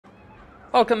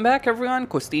Welcome back everyone,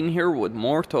 Costin here with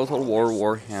more Total War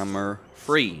Warhammer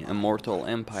 3 Immortal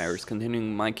Empires,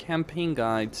 continuing my campaign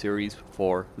guide series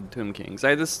for the Tomb Kings.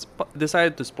 I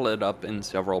decided to split it up in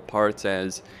several parts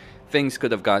as things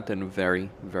could have gotten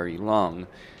very long,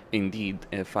 indeed,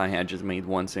 if I had just made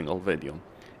one single video.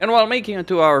 And while making a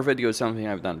 2-hour video is something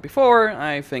I've done before,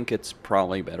 I think it's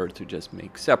probably better to just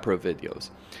make separate videos.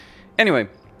 Anyway,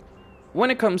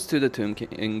 when it comes to the Tomb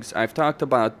Kings, I've talked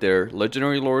about their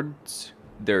legendary lords,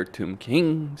 their Tomb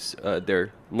Kings,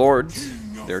 their lords,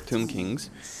 their Tomb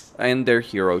Kings, and their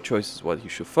hero choices, what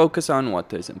you should focus on,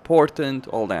 what is important,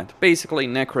 all that. Basically,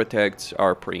 necrotects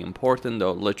are pretty important,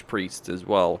 though Lich Priests as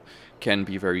well can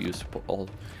be very useful,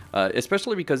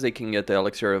 especially because they can get the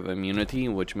Elixir of Immunity,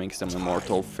 which makes them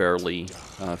immortal fairly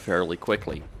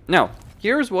quickly. Now,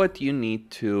 here's what you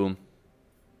need to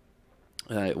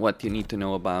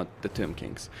know about the Tomb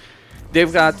Kings.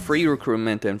 They've got free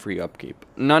recruitment and free upkeep.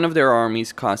 None of their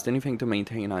armies cost anything to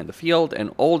maintain on the field,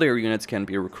 and all their units can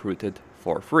be recruited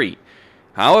for free.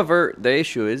 However, the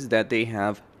issue is that they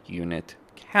have unit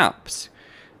caps.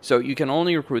 So you can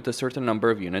only recruit a certain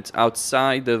number of units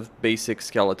outside of basic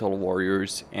skeletal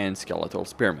warriors and skeletal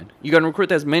spearmen. You can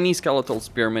recruit as many skeletal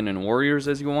spearmen and warriors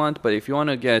as you want, but if you want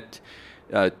to get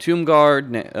Tomb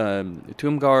Guard,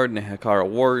 Nehekara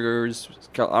warriors,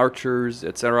 archers,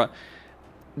 etc.,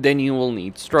 then you will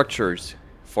need structures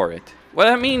for it. What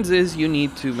that means is you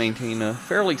need to maintain a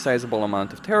fairly sizable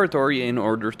amount of territory in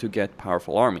order to get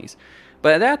powerful armies.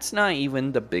 But that's not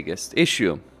even the biggest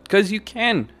issue, because you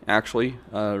can actually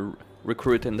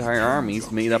recruit entire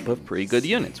armies made up of pretty good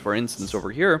units. For instance,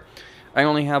 over here, I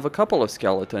only have a couple of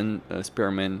skeleton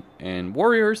spearmen and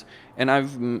warriors, and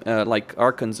I've like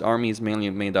Archon's army is mainly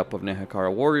made up of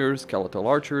Nehekara warriors, skeletal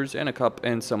archers, and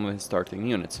some of his starting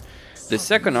units. The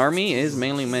second army is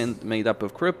mainly made up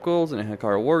of Cryptghouls,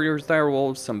 Nehekara warriors,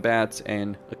 direwolves, some bats,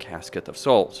 and a casket of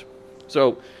souls.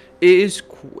 So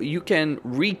you can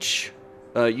make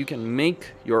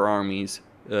your armies.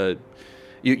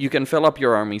 You can fill up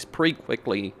your armies pretty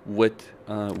quickly with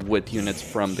units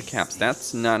from the caps.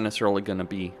 That's not necessarily going to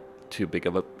be too big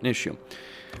of an issue.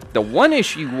 The one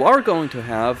issue you are going to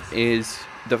have is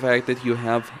the fact that you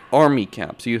have army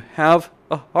caps. You have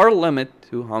a hard limit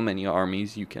to how many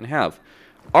armies you can have.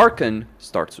 Archon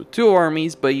starts with 2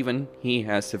 armies, but even he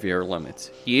has severe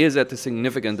limits. He is at a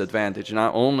significant advantage,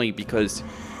 not only because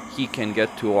he can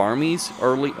get 2 armies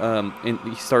early,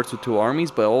 he starts with 2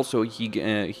 armies, but also he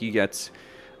gets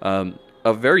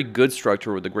a very good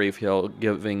structure with the Grave Hill,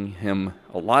 giving him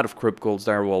a lot of Cryptghouls,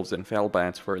 direwolves, and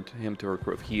Felbats for him to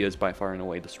recruit. He is by far and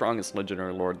away the strongest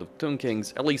legendary lord of the Tomb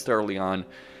Kings, at least early on,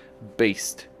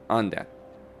 based on that.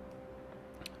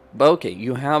 But okay,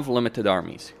 you have limited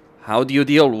armies. How do you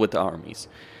deal with the armies?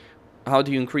 How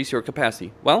do you increase your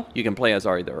capacity? Well, you can play as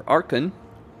either Archon.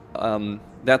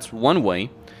 That's one way.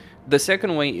 The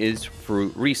second way is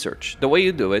through research. The way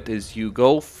you do it is you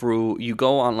go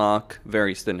unlock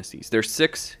various dynasties. There's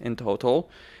 6 in total,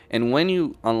 and when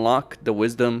you unlock the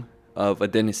wisdom of a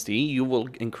dynasty, you will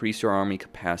increase your army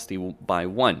capacity by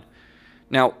 1.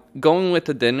 Now, going with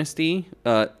the dynasty,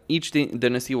 each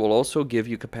dynasty will also give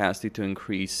you capacity to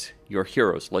increase your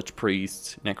heroes, Lich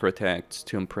Priests, Necrotects,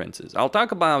 Tomb Princes. I'll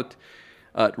talk about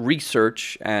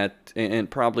research and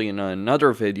probably in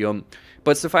another video,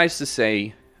 but suffice to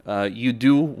say, you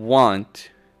do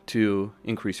want to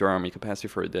increase your army capacity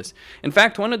for this. In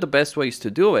fact, one of the best ways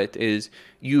to do it is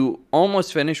you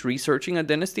almost finish researching a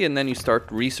dynasty and then you start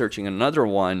researching another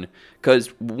one, because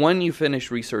when you finish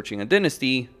researching a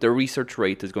dynasty, the research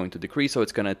rate is going to decrease, so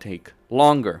it's going to take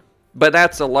longer. But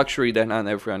that's a luxury that not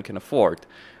everyone can afford.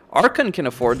 Archon can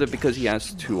afford it because he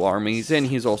has 2 armies, and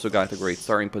he's also got a great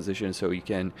starting position, so he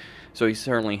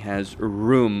certainly has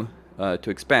room to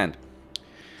expand.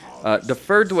 The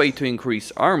third way to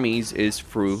increase armies is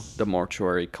through the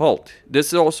Mortuary Cult.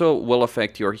 This also will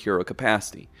affect your hero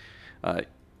capacity.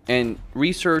 And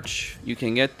research, you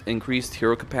can get increased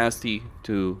hero capacity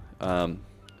to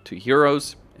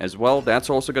heroes as well. That's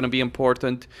also going to be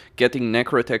important. Getting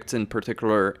Necrotects in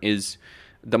particular is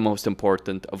the most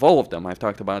important of all of them. I've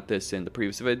talked about this in the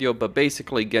previous video, but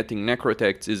basically getting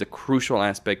Necrotects is a crucial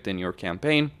aspect in your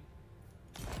campaign,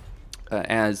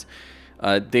 as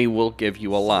they will give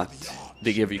you a lot.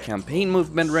 They give you campaign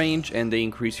movement range, and they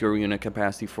increase your unit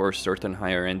capacity for certain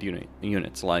higher end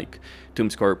units like Tomb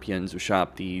Scorpions,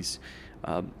 Ushaptis,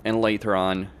 and later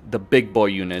on the big boy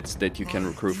units that you can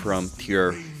recruit from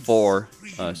tier 4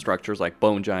 structures like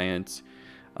Bone Giants.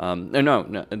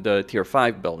 The tier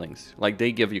 5 buildings. Like,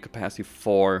 they give you capacity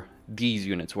for these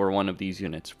units, or one of these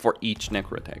units, for each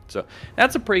Necrotect. So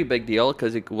that's a pretty big deal,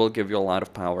 because it will give you a lot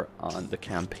of power on the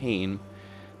campaign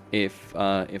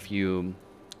if you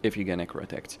get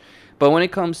necrotects. But when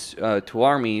it comes to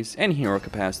armies and hero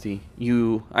capacity,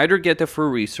 you either get it for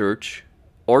research,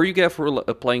 or you get for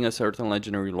playing a certain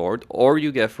legendary lord, or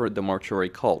you get for the mortuary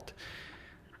cult.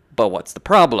 But what's the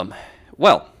problem?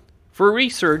 Well, for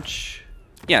research,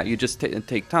 yeah, you just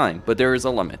take time, but there is a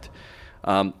limit.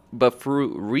 But for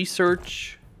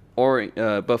research,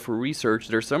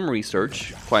 there's some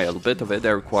research, quite a bit of it,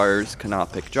 that requires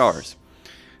canopic jars.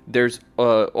 There's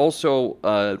also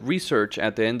research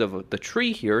at the end of the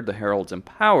tree here, the Heralds and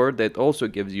Power, that also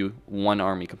gives you 1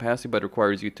 army capacity, but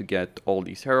requires you to get all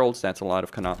these Heralds. That's a lot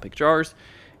of canopic jars.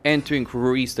 And to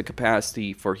increase the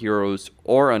capacity for heroes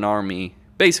or an army,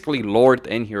 basically Lord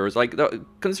and heroes, like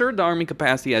consider the army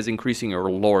capacity as increasing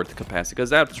your Lord capacity, because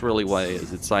that's really what it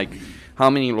is. It's like, how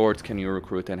many Lords can you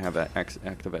recruit and have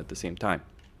active at the same time?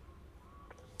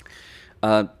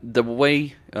 The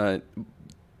way...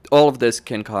 all of this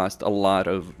can cost a lot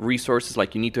of resources.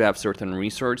 Like, you need to have certain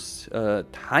resource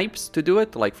types to do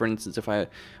it. Like, for instance, if I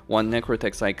want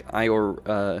necrotex, like I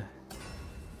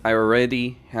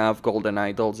already have golden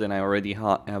idols and I already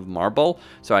have marble,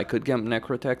 so I could get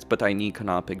necrotex, but I need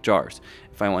canopic jars.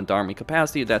 If I want army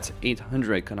capacity, that's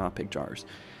 800 canopic jars.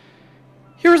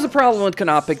 Here's the problem with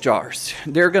canopic jars.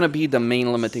 They're going to be the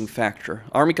main limiting factor.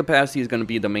 Army capacity is going to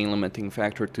be the main limiting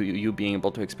factor to you being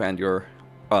able to expand your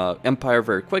empire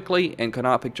very quickly, and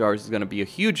canopic jars is going to be a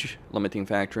huge limiting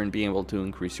factor in being able to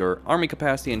increase your army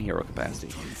capacity and hero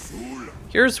capacity.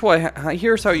 Here's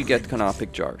how you get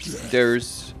canopic jars.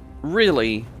 There's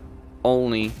really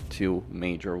only 2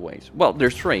 major ways. Well,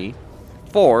 there's 3.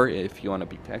 4 if you want to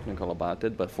be technical about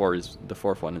it, but the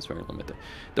fourth one is very limited.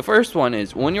 The first one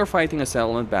is when you're fighting a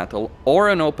settlement battle or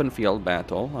an open field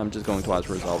battle. I'm just going to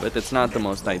auto-resolve it. It's not the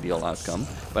most ideal outcome,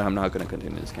 but I'm not going to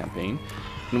continue this campaign.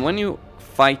 And when you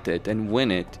fight it and win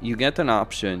it, you get an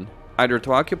option either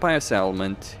to occupy a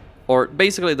settlement, or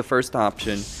basically the first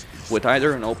option with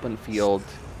either an open field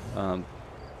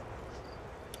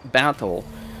battle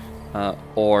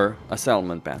or a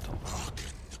settlement battle.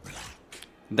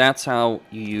 That's how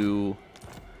you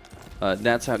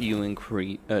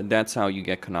increase. That's how you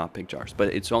get canopic jars, but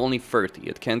it's only 30.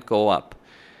 It can't go up.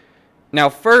 Now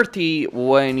 30,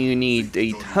 when you need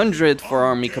 800 for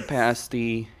army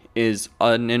capacity, is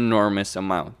an enormous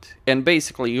amount, and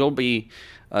basically you'll be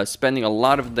spending a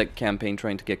lot of the campaign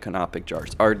trying to get canopic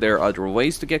jars. Are there other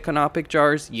ways to get canopic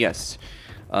jars? Yes.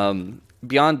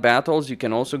 Beyond battles, you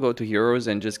can also go to heroes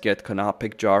and just get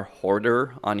canopic jar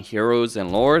hoarder on heroes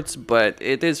and lords, but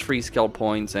it is free skill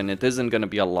points and it isn't going to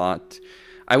be a lot.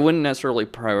 I wouldn't necessarily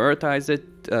prioritize it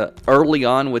early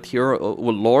on with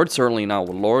lords, certainly not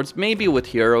with lords. Maybe with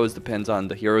heroes, depends on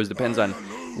the heroes, depends on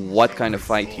what kind of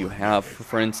fight you have.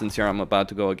 For instance, here I'm about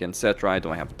to go against Cetra. I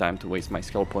don't have time to waste my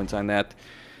skill points on that.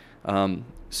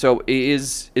 So it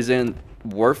isn't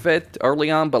worth it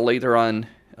early on, but later on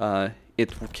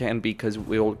it can be, because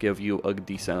we will give you a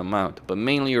decent amount. But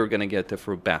mainly you're going to get it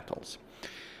through battles.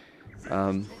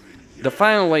 The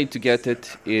final way to get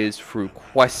it is through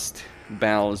quest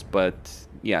battles, but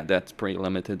yeah, that's pretty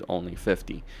limited, only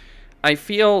 50. I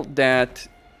feel that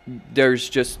there's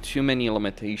just too many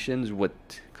limitations with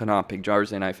canopic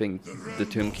jars, and I think the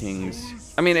Tomb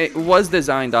Kings, I mean, it was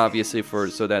designed obviously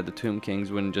so that the Tomb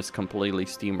Kings wouldn't just completely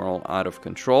steamroll out of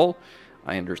control.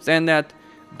 I understand that,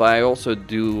 but I also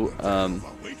do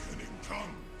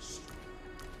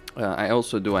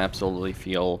absolutely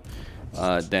feel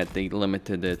that they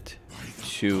limited it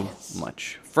too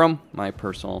much, from my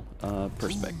personal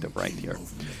perspective right here,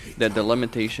 that the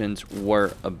limitations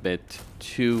were a bit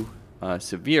too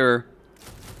severe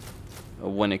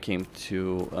when it came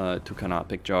to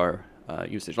canopic jar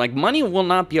usage. Like, money will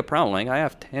not be a problem. Like, I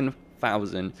have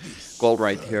 10,000 gold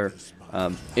right here.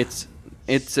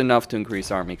 It's enough to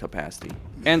increase army capacity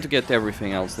and to get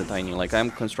everything else that I need. Like, I'm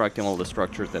constructing all the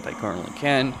structures that I currently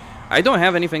can. I don't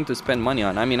have anything to spend money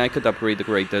on. I mean, I could upgrade the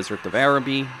Great Desert of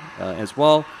Araby as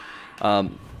well.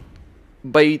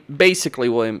 But basically,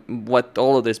 what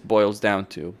all of this boils down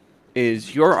to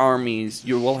is your armies,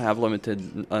 you will have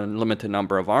limited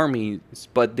number of armies,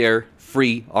 but they're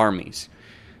free armies.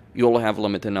 You'll have a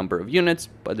limited number of units,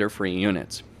 but they're free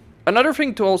units. Another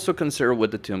thing to also consider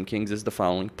with the Tomb Kings is the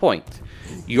following point.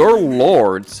 Your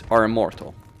lords are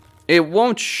immortal. It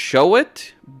won't show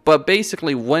it, but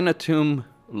basically when a Tomb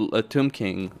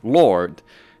King lord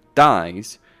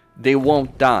dies, they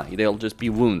won't die. They'll just be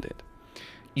wounded.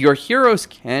 Your heroes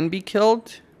can be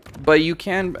killed, but you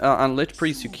can, on Lich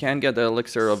Priest, you can get the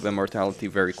Elixir of Immortality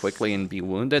very quickly and be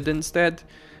wounded instead.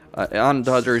 On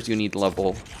the others, you need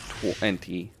level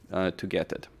 20 to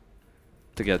get it.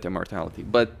 To get immortality.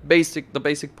 But the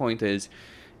basic point is,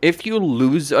 if you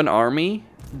lose an army,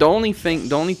 the only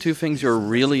two things you're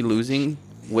really losing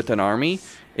with an army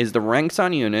is the ranks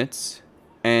on units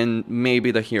and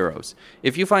maybe the heroes.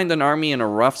 If you find an army in a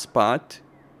rough spot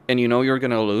and you know you're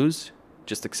gonna lose,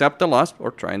 just accept the loss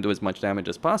or try and do as much damage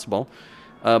as possible.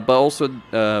 But also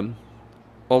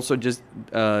just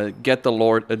get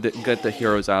the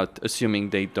heroes out, assuming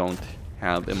they don't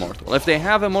have Immortal. If they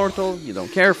have Immortal, you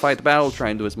don't care, fight the battle, try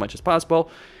and do as much as possible,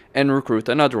 and recruit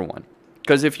another one.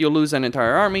 Because if you lose an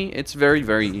entire army, it's very,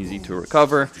 very easy to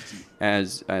recover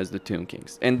as the Tomb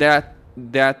Kings. And that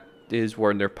is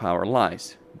where their power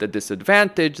lies. The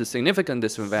disadvantage, the significant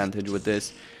disadvantage with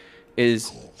this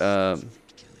is...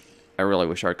 I really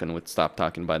wish Arkan would stop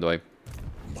talking, by the way.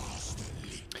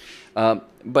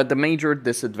 But the major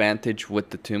disadvantage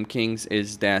with the Tomb Kings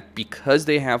is that because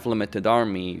they have limited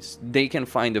armies, they can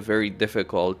find it very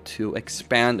difficult to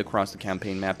expand across the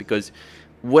campaign map, because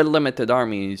with limited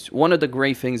armies, one of the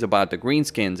great things about the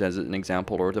Greenskins, as an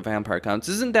example, or the Vampire Counts,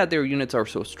 isn't that their units are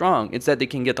so strong, it's that they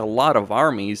can get a lot of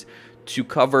armies to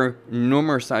cover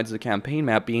numerous sides of the campaign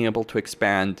map, being able to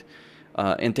expand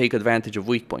and take advantage of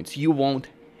weak points. You won't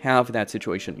have that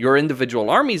situation. Your individual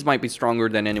armies might be stronger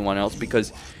than anyone else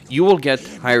because you will get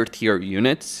higher tier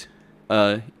units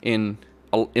in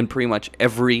pretty much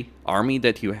every army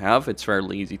that you have. It's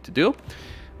fairly easy to do,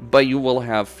 but you will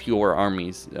have fewer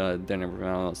armies than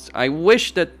everyone else. I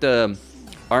wish that the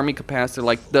army capacity,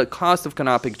 like the cost of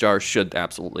canopic jars, should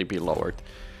absolutely be lowered.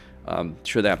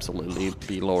 Should absolutely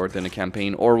be lowered in a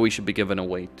campaign, or we should be given a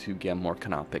way to get more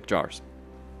canopic jars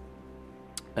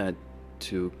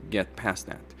to get past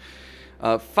that.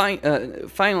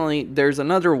 Finally, there's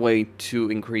another way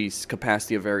to increase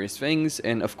capacity of various things,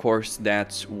 and of course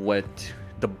that's with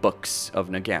the books of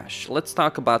Nagash. Let's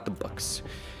talk about the books.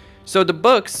 So the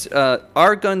books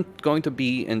are going to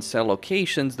be in set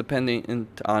locations depending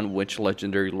on which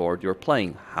legendary lord you're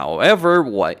playing. However,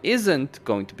 what isn't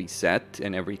going to be set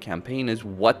in every campaign is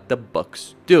what the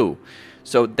books do.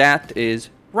 So that is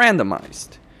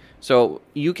randomized. So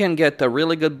you can get a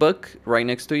really good book right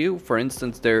next to you. For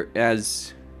instance, there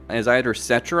as either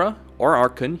Cetra or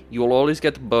Archon, you will always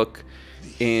get a book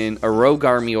in a rogue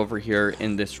army over here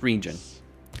in this region.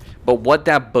 But what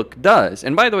that book does,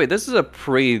 and by the way, this is a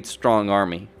pretty strong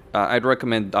army. I'd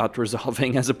recommend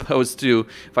auto-resolving as opposed to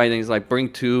fighting things like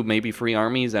bring 2, maybe 3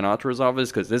 armies and auto-resolve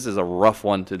this, because this is a rough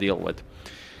one to deal with.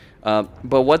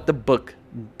 But what the book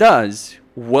does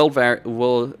will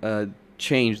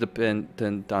change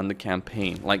dependent on the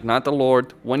campaign. Like, not the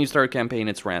lord. When you start a campaign,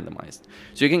 it's randomized.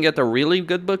 So you can get a really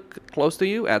good book close to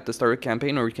you at the start of the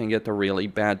campaign, or you can get a really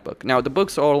bad book. Now, the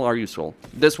books all are useful.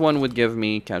 This one would give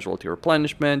me casualty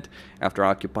replenishment after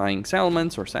occupying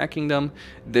settlements or sacking them.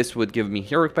 This would give me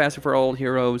hero capacity for all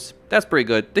heroes. That's pretty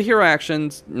good. The hero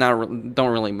actions don't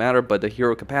really matter, but the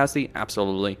hero capacity,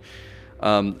 absolutely.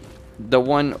 The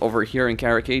one over here in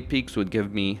Caracade Peaks would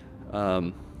give me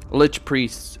Lich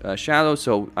Priest's Shadow,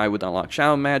 so I would unlock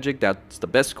Shadow Magic. That's the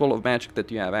best school of magic that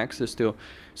you have access to.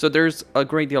 So there's a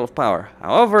great deal of power.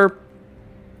 However,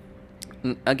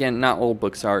 again, not all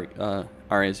books are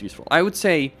as useful. I would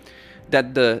say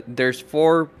that there's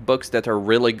 4 books that are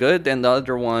really good, and the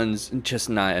other ones just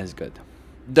not as good.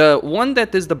 The one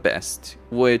that is the best,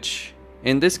 which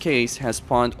in this case has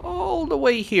spawned all the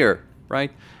way here,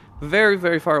 right? Very,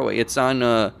 very far away. It's on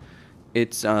a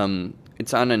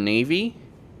navy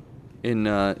in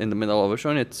the middle of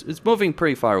ocean. It's moving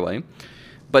pretty far away,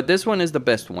 but this one is the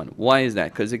best one. Why is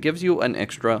that? Because it gives you an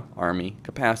extra army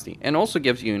capacity, and also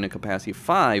gives you unit capacity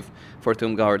 5 for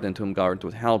Tomb Guard and Tomb Guard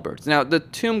with halberds. Now the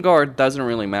Tomb Guard doesn't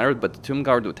really matter, but the Tomb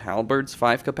Guard with halberds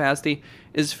 5 capacity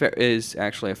is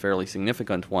actually a fairly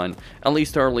significant one, at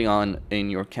least early on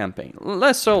in your campaign.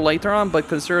 Less so later on, but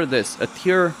consider this: a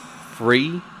tier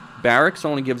 3 barracks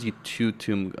only gives you 2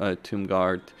 Tomb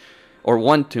Guard, or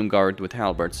 1 Tomb Guard with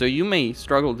halberd. So you may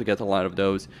struggle to get a lot of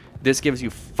those. This gives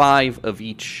you 5 of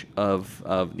each of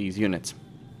these units.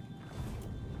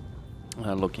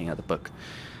 Looking at the book.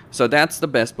 So that's the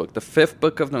best book. The 5th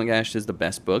book of Nagash is the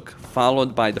best book,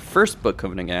 followed by the 1st book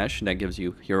of Nagash. That gives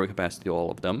you hero capacity to all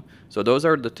of them. So those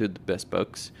are the 2 best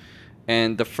books.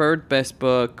 And the 3rd best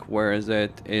book, where is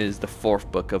it, is the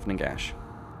 4th book of Nagash.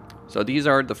 So these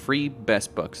are the 3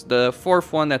 best books. The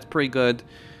 4th one, that's pretty good.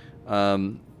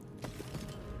 And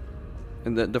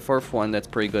the 4th one that's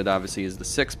pretty good, obviously, is the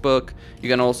 6th book. You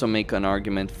can also make an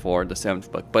argument for the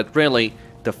 7th book. But really,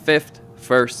 the 5th,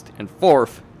 1st, and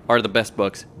 4th are the best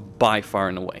books by far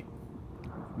and away.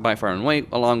 By far and away,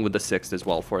 along with the 6th as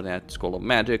well for that School of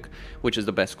Magic, which is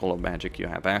the best School of Magic you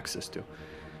have access to.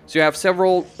 So you have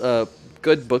several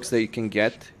good books that you can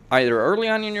get either early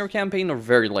on in your campaign or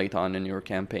very late on in your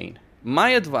campaign.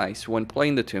 My advice when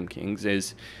playing the Tomb Kings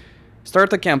is start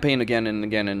the campaign again and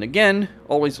again and again.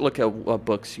 Always look at what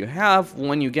books you have.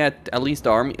 When you get at least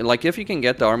the army, like if you can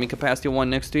get the army capacity one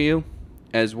next to you,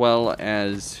 as well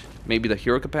as maybe the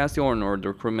hero capacity one or the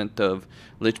recruitment of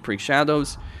Lich Priest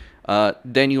Shadows,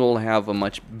 then you will have a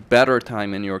much better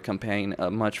time in your campaign,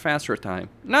 a much faster time.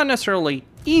 Not necessarily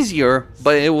easier,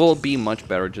 but it will be much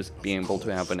better just being able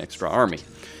to have an extra army.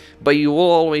 But you will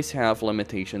always have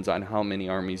limitations on how many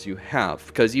armies you have,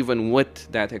 because even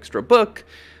with that extra book,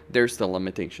 there's still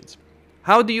limitations.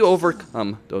 How do you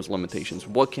overcome those limitations?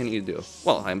 What can you do?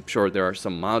 Well, I'm sure there are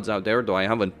some mods out there, though I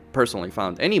haven't personally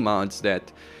found any mods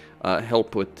that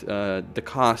help with the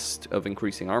cost of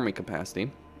increasing army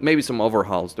capacity. Maybe some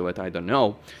overhauls do it, I don't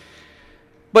know.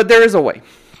 But there is a way.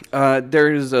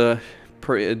 There is a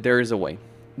way.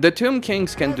 The Tomb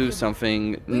Kings can do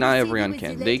something not everyone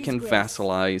can. They can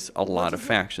vassalize a lot of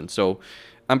factions. So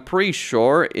I'm pretty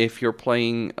sure if you're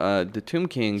playing the Tomb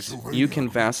Kings, you can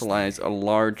vassalize a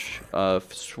large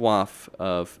swath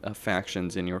of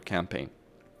factions in your campaign.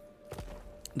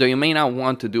 Though you may not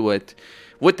want to do it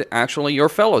with actually your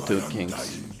fellow Tomb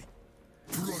Kings.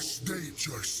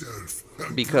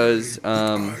 Because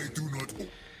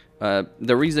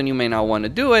the reason you may not want to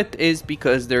do it is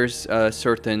because there's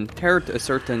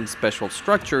certain special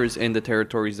structures in the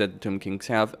territories that the Tomb Kings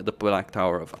have. The Black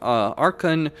Tower of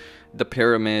Archon, the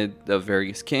Pyramid of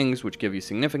various kings, which give you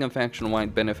significant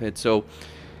faction-wide benefits. So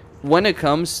when it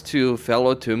comes to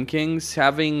fellow Tomb Kings,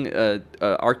 having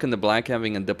Archon the Black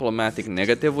having a diplomatic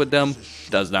negative with them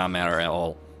does not matter at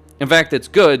all. In fact, it's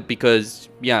good because,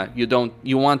 yeah,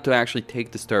 you want to actually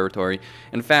take this territory.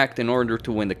 In fact, in order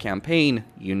to win the campaign,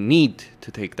 you need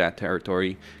to take that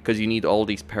territory because you need all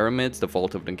these pyramids, the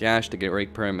Vault of Nagash, the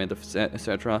Great Pyramid,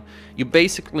 etc. You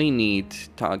basically need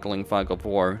Toggling Fog of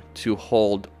War to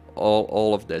hold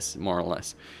all of this, more or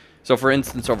less. So, for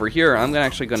instance, over here, I'm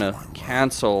actually going to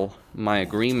cancel my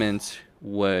agreement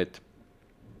with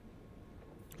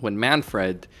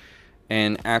Manfred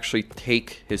and actually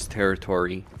take his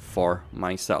territory for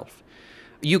myself.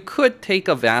 You could take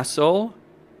a vassal.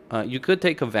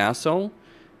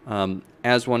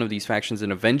 As one of these factions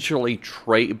and eventually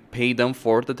pay them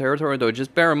for the territory. Though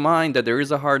just bear in mind that there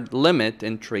is a hard limit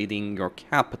in trading your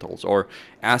capitals or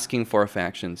asking for a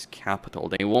faction's capital.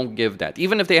 They won't give that.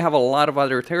 Even if they have a lot of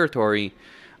other territory,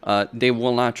 they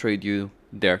will not trade you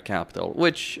their capital,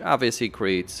 which obviously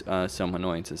creates some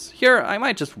annoyances. Here, I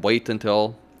might just wait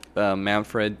until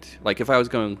Manfred, like if I was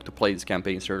going to play this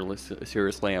campaign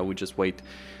seriously, I would just wait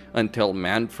until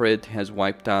Manfred has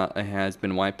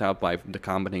been wiped out by the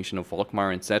combination of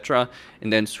Volkmar and Cetra,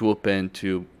 and then swoop in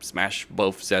to smash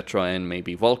both Cetra and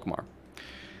maybe Volkmar.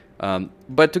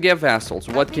 But to get vassals,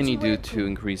 what can you do to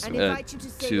increase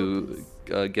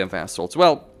get vassals?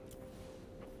 Well,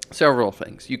 several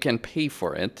things. You can pay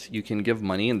for it. You can give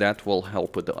money, and that will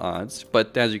help with the odds.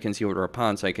 But as you can see with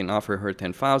Rapunzel, I can offer her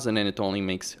 10,000, and it only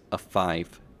makes a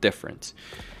 5 difference.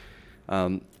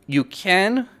 You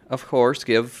can, of course,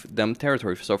 give them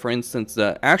territory. So, for instance,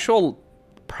 the actual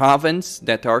province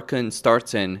that Archon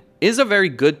starts in is a very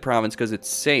good province because it's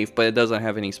safe, but it doesn't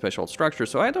have any special structure.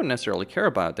 So I don't necessarily care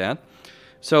about that.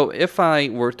 So if I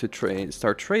were to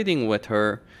start trading with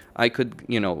her, I could,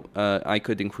 I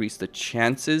could increase the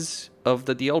chances of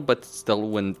the deal, but still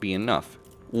wouldn't be enough.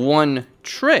 One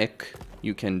trick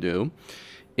you can do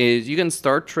is you can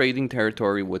start trading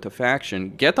territory with a faction,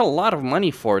 get a lot of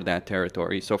money for that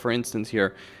territory. So for instance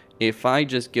here, if I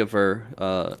just give her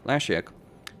Lashiek,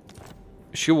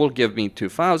 she will give me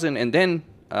 2,000, and then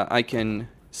I can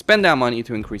spend that money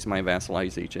to increase my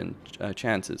vassalization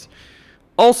chances.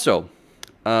 Also,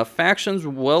 factions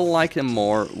will like them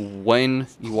more when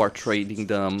you are trading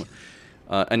them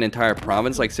an entire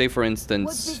province. Like, say, for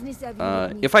instance,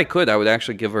 if I could, I would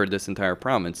actually give her this entire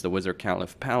province, the Wizard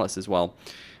Caliph Palace as well.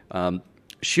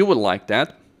 She would like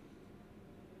that.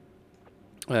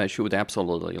 She would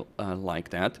absolutely like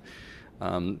that.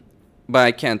 But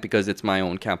I can't because it's my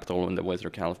own capital in the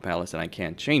Wizard Caliph Palace, and I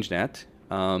can't change that.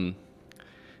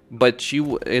 But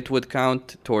it would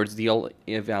count towards deal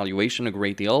evaluation a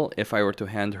great deal if I were to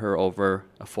hand her over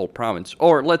a full province.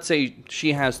 Or let's say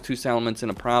she has 2 settlements in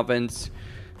a province.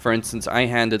 For instance, I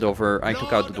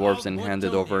took out the dwarves and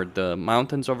handed over the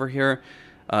mountains over here.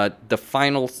 The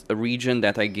final region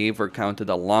that I gave her counted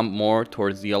a lot more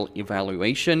towards the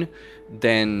evaluation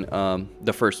than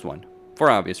the first one. For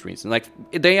obvious reasons. Like,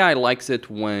 the AI likes it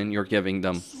when you're giving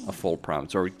them a full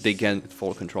province, or they get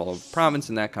full control of the province,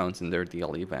 and that counts in their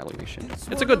deal evaluation.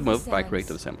 It's a good move by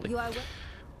Creative Assembly.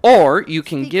 Or you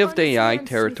can give the AI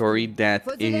territory that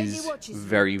is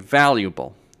very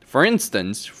valuable. For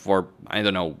instance, for, I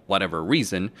don't know, whatever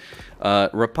reason,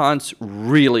 Rapunzel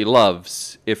really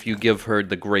loves if you give her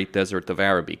the Great Desert of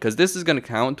Araby, because this is going to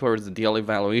count towards the deal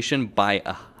evaluation by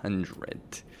 100.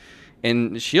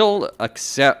 And she'll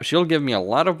give me a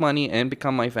lot of money and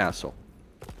become my vassal.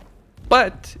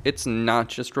 But it's not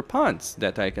just Rapunzel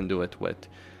that I can do it with.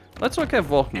 Let's look at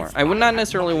Volkmar. I would not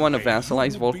necessarily want to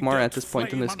vassalize Volkmar at this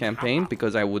point in this campaign,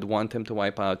 because I would want him to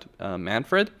wipe out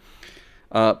Manfred.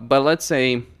 But let's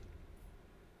say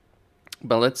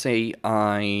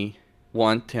I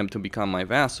want him to become my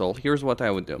vassal. Here's what I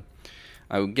would do.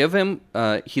 I would give him,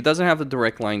 he doesn't have a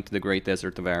direct line to the Great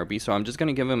Desert of Araby, so I'm just going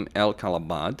to give him El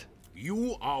Kalabad.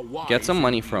 Get some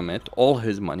money from it, all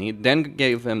his money, then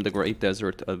give him the Great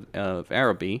Desert of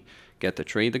Araby, get the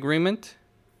trade agreement,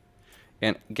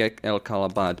 and get El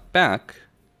Kalabad back.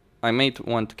 I may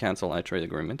want to cancel that trade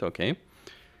agreement, okay.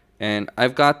 And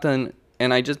I've gotten,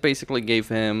 and I just basically gave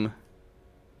him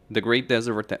the Great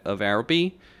Desert of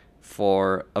Araby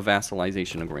for a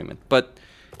vassalization agreement. But,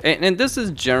 and this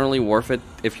is generally worth it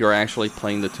if you're actually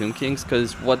playing the Tomb Kings,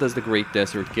 because what does the Great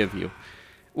Desert give you?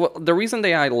 Well, the reason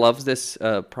that I love this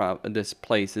this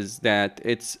place is that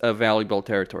it's a valuable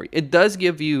territory. It does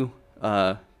give you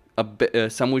some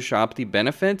Ushapti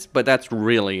benefits, but that's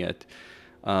really it.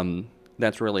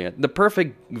 That's really it. The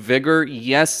perfect vigor,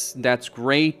 yes, that's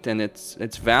great, and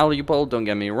it's valuable. Don't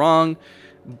get me wrong,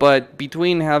 but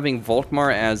between having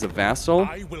Volkmar as a vassal,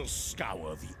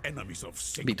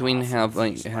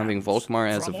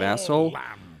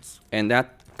 and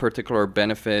that particular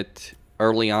benefit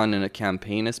early on in a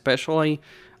campaign especially,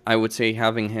 I would say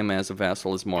having him as a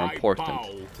vassal is more important.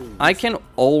 I can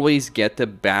always get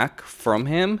it back from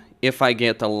him if I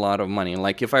get a lot of money.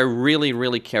 Like, if I really,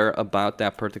 really care about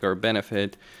that particular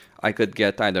benefit, I could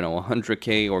get, I don't know,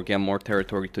 100k or get more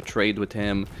territory to trade with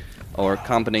him, or a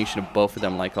combination of both of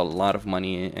them, like a lot of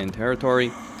money and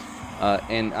territory,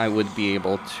 and I would be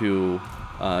able to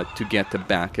get it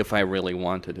back if I really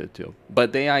wanted it to.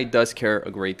 But the AI does care a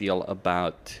great deal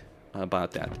about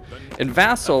that. And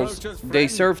vassals, they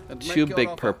serve two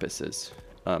big purposes.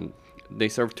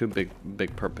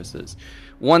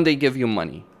 One, they give you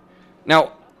money.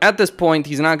 Now, at this point,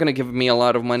 he's not going to give me a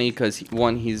lot of money because,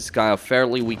 one, he's got a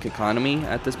fairly weak economy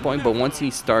at this point. But once he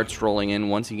starts rolling in,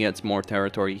 once he gets more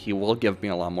territory, he will give me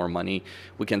a lot more money.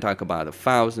 We can talk about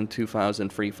 1,000,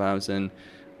 2,000, 3,000.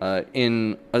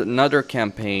 In another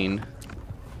campaign,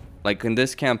 like in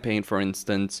this campaign, for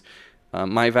instance,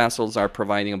 my vassals are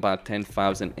providing about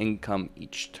 10,000 income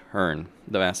each turn,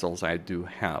 the vassals I do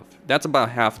have. That's about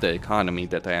half the economy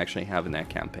that I actually have in that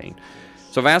campaign.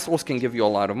 So vassals can give you a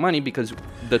lot of money because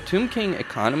the Tomb King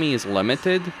economy is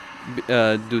limited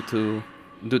due to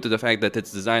the fact that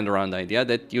it's designed around the idea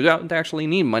that you don't actually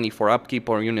need money for upkeep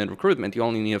or unit recruitment. You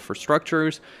only need it for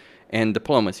structures and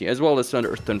diplomacy, as well as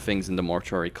certain things in the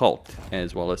mortuary cult,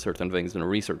 as well as certain things in the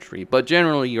research tree. But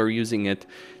generally, you're using it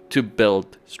to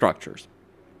build structures.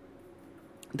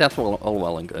 That's all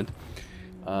well and good.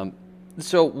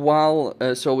 So while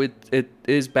it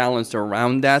is balanced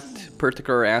around that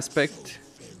particular aspect,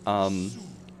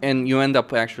 and you end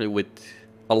up actually with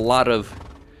a lot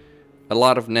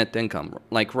of net income.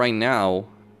 Like right now,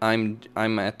 I'm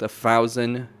at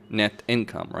 1,000 net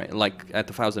income, right? Like at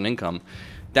 1,000 income.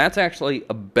 That's actually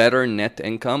a better net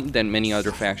income than many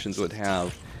other factions would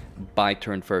have by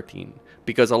turn 13.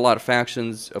 Because a lot of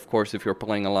factions, of course, if you're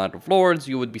playing a lot of lords,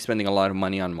 you would be spending a lot of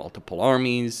money on multiple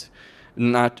armies,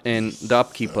 not in the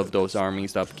upkeep of those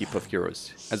armies, the upkeep of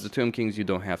heroes. As the Tomb Kings, you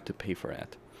don't have to pay for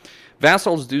that.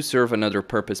 Vassals do serve another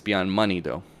purpose beyond money,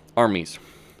 though. Armies.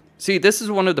 See, this is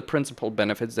one of the principal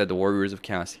benefits that the Warriors of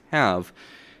Chaos have,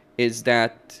 is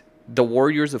that the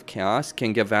Warriors of Chaos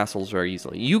can get vassals very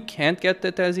easily. You can't get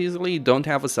that as easily. You don't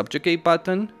have a subjugate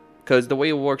button, because the way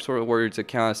it works for Warriors of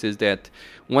Chaos is that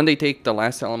when they take the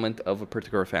last element of a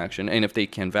particular faction, and if they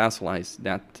can vassalize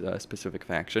that specific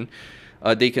faction,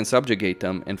 they can subjugate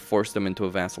them and force them into a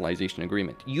vassalization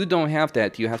agreement. You don't have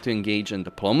that. You have to engage in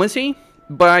diplomacy,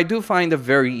 but I do find it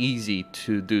very easy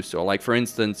to do so. Like, for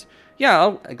instance, yeah,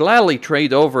 I'll gladly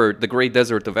trade over the Great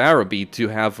Desert of Araby to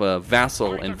have a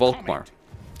vassal in Volkmar.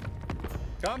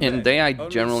 And the AI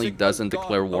generally doesn't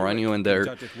declare war on you, and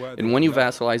when you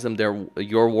vassalize them,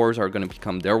 your wars are going to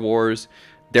become their wars.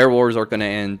 Their wars are going to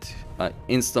end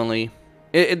instantly.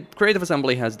 Creative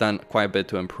Assembly has done quite a bit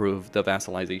to improve the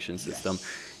vassalization system,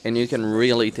 and you can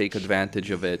really take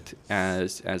advantage of it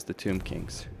as the Tomb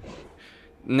Kings.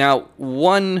 Now,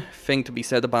 one thing to be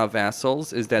said about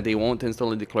vassals is that they won't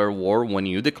instantly declare war when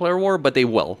you declare war, but they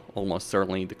will almost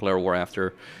certainly declare war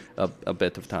after a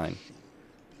bit of time.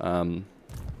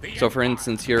 So for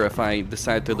instance here, if I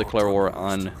decide to declare war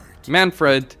on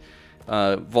Manfred,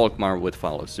 Volkmar would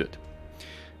follow suit.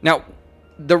 Now,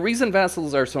 the reason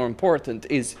vassals are so important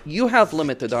is you have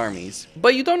limited armies,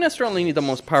 but you don't necessarily need the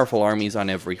most powerful armies on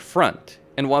every front.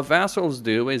 And what vassals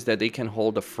do is that they can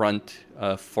hold a front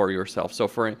for yourself. So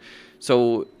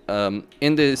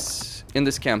in this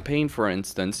campaign, for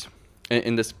instance,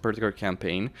 in this particular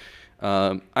campaign,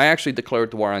 I actually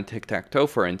declared war on tic-tac-toe,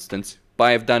 for instance, but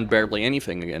I've done barely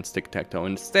anything against tic-tac-toe.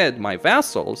 Instead, my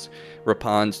vassals,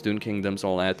 Rapans, Dune Kingdoms,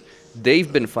 all that,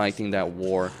 they've been fighting that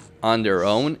war on their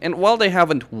own, and while they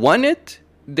haven't won it,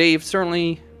 they've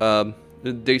certainly taken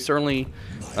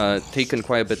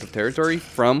quite a bit of territory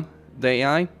from the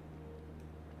AI,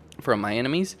 from my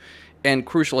enemies, and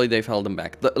crucially, they've held them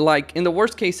back. Like, in the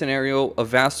worst case scenario, a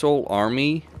vassal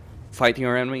army fighting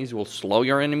your enemies will slow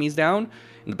your enemies down.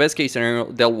 In the best case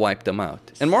scenario, they'll wipe them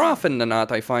out. And more often than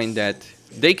not, I find that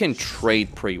they can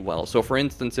trade pretty well. So for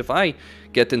instance, if I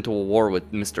get into a war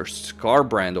with Mr.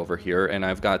 Scarbrand over here, and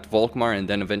I've got Volkmar and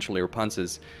then eventually Rapunzel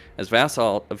as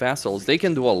vassals, they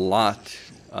can do a lot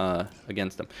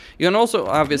against them. You can also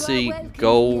obviously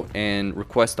go and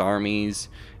request armies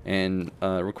and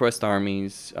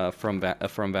from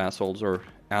vassals or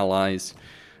allies.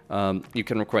 You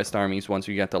can request armies once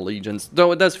you get the legions,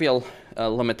 though it does feel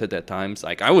limited at times.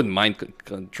 Like, I wouldn't mind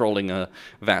controlling a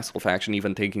vassal faction,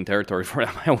 even taking territory for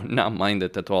them. I would not mind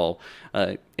it at all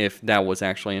if that was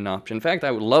actually an option. In fact,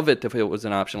 I would love it if it was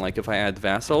an option, like if I had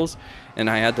vassals and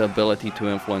I had the ability to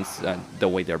influence the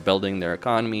way they're building their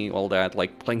economy, all that,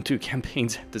 like playing 2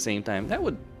 campaigns at the same time.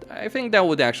 I think that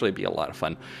would actually be a lot of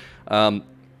fun.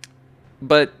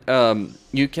 But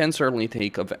you can certainly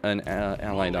take an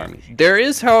allied army. There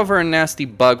is, however, a nasty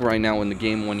bug right now in the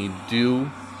game when you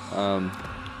do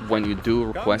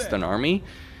request an army,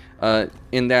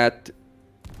 in that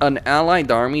an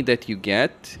allied army that you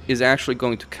get is actually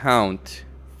going to count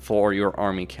for your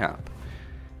army cap.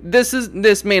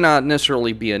 This may not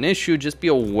necessarily be an issue. Just be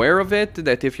aware of it.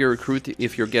 That if you're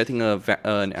getting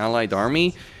an allied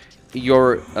army,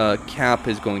 your cap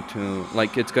is going to,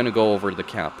 like, it's going to go over the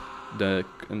cap, the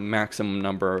maximum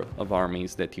number of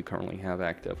armies that you currently have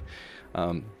active,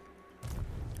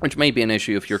 which may be an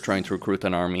issue if you're trying to recruit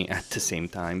an army at the same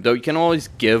time. Though you can always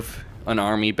give an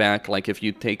army back. Like if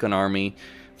you take an army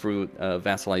through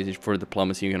vassalization for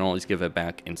diplomacy, you can always give it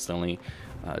back instantly.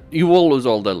 You will lose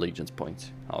all the allegiance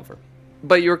points, however.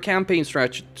 But your campaign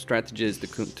strategy as the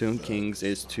Toon Kings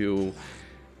is to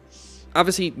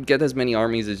obviously get as many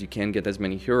armies as you can, get as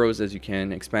many heroes as you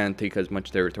can, expand, take as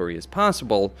much territory as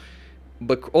possible,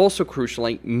 but also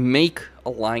crucially, make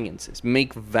alliances,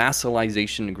 make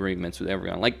vassalization agreements with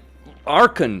everyone. Like,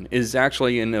 Archon is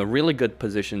actually in a really good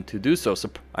position to do so,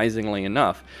 surprisingly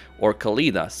enough. Or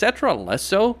Khalida. Cetra less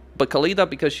so, but Khalida,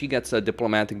 because she gets a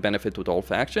diplomatic benefit with all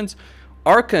factions.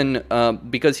 Archon,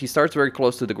 because he starts very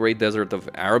close to the Great Desert of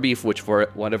Araby, which for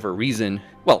whatever reason,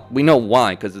 well, we know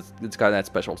why, because it's got that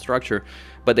special structure,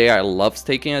 but the AI loves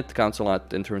taking it, counts a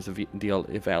lot in terms of deal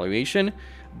evaluation,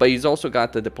 but he's also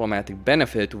got the diplomatic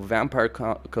benefit with Vampire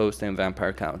Coast and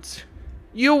Vampire Counts.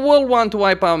 You will want to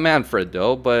wipe out Manfred,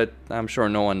 though, but I'm sure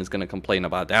no one is going to complain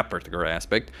about that particular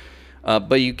aspect.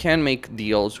 But you can make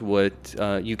deals with,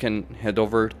 you can head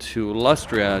over to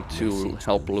Lustria to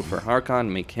help Luthor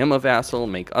Harkon, make him a vassal,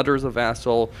 make others a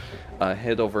vassal,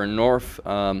 head over north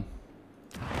to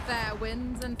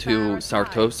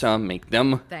Sartosa, make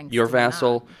them your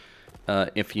vassal,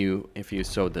 if you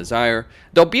so desire.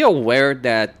 Though be aware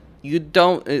that you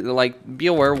don't, be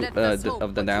aware of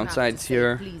the downsides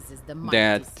here,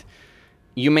 that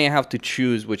you may have to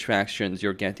choose which factions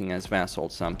you're getting as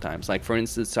vassals sometimes. Like, for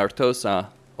instance, Sartosa,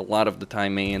 a lot of the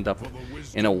time, may end up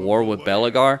in a war with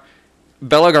Belegar.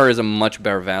 Belegar is a much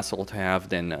better vassal to have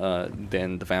than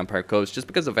the Vampire Coast, just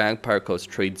because the Vampire Coast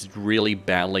trades really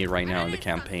badly right now in the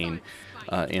campaign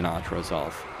in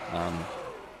Atrozov.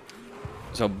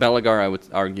 So Belegar, I would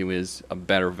argue, is a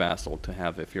better vassal to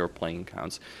have if you're playing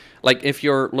counts. Like, if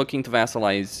you're looking to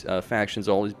vassalize factions,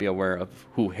 always be aware of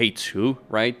who hates who,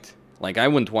 right? Like, I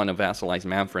wouldn't want to vassalize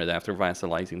Manfred after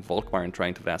vassalizing Volkmar and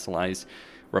trying to vassalize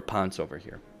Rapans over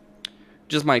here.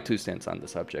 Just my 2 cents on the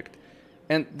subject.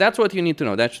 And that's what you need to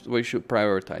know. That's what you should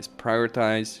prioritize.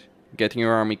 Prioritize getting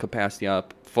your army capacity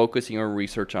up, focusing your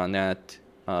research on that,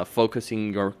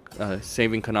 focusing your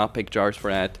saving Canopic jars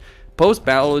for that.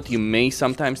 Post-battle loot, you may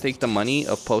sometimes take the money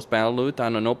of post-battle loot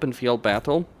on an open field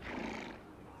battle.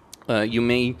 You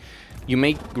You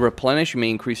may replenish, you may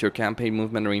increase your campaign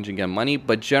movement range and get money,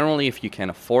 but generally if you can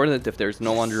afford it, if there's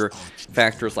no other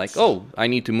factors like, oh, I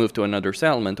need to move to another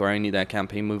settlement or I need that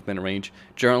campaign movement range,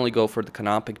 generally go for the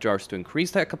canopic jars to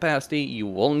increase that capacity. You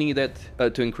will need it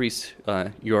to increase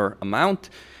your amount.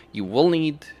 You will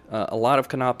need a lot of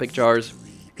canopic jars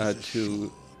to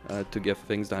get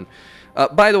things done.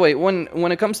 By the way,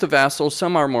 when it comes to vassals,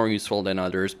 some are more useful than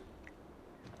others.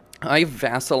 I've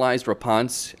vassalized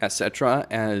Rapans, etc.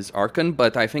 as Archon,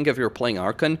 but I think if you're playing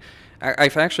Archon,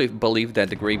 I've actually believed that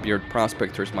the Greybeard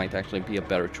Prospectors might actually be a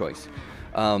better choice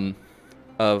of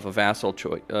a vassal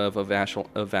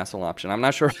vassal option. I'm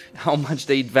not sure how much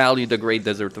they value the Great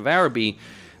Desert of Araby,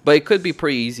 but it could be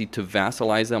pretty easy to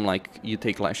vassalize them. Like you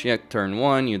take Lashiek turn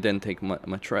 1, you then take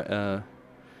Martek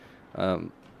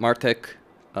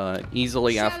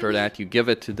easily. After that, you give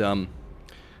it to them.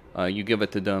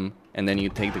 And then you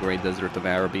take the Great Desert of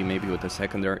Araby, maybe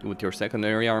with your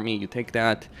secondary army. You take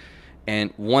that,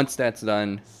 and once that's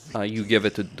done, you give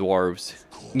it to dwarves.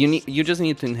 You just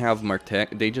need to have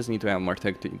Martek. They just need to have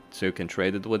Martek so you can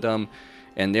trade it with them,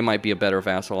 and they might be a better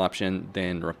vassal option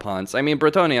than Rapans. I mean,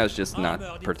 Bretonia is just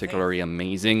not particularly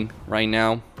amazing right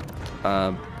now,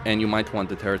 and you might want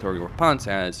the territory Rapans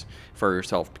has for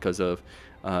yourself because of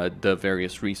the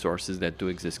various resources that do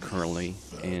exist currently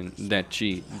and that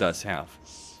she does have.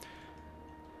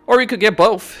 Or you could get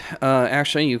both.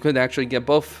 Actually, you could actually get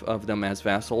both of them as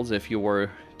vassals if you were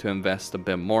to invest a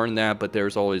bit more in that, but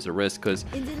there's always a risk because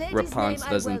Rapans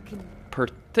doesn't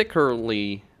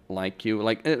particularly like you.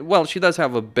 Like, well, she does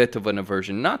have a bit of an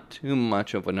aversion, not too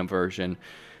much of an aversion.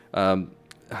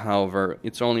 However,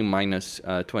 it's only minus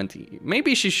 20.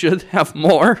 Maybe she should have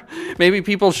more. Maybe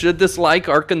people should dislike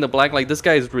Archon the Black. Like, this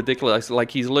guy is ridiculous.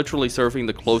 Like, he's literally serving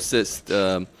the closest...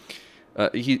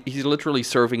 he's literally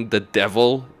serving the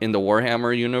devil in the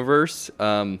Warhammer universe.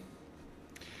 In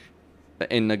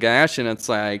Nagash, and it's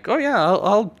like, oh yeah,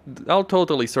 I'll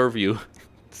totally serve you,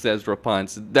 says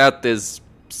Rapans. That is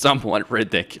somewhat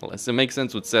ridiculous. It makes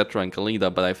sense with Cetra and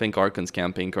Khalida, but I think Archon's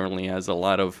campaign currently has a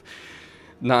lot of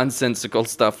nonsensical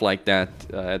stuff like that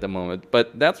at the moment.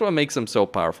 But that's what makes him so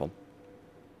powerful.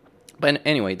 But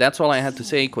anyway, that's all I had to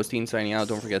say. Costin signing out.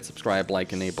 Don't forget to subscribe,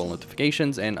 like, enable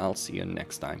notifications, and I'll see you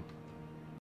next time.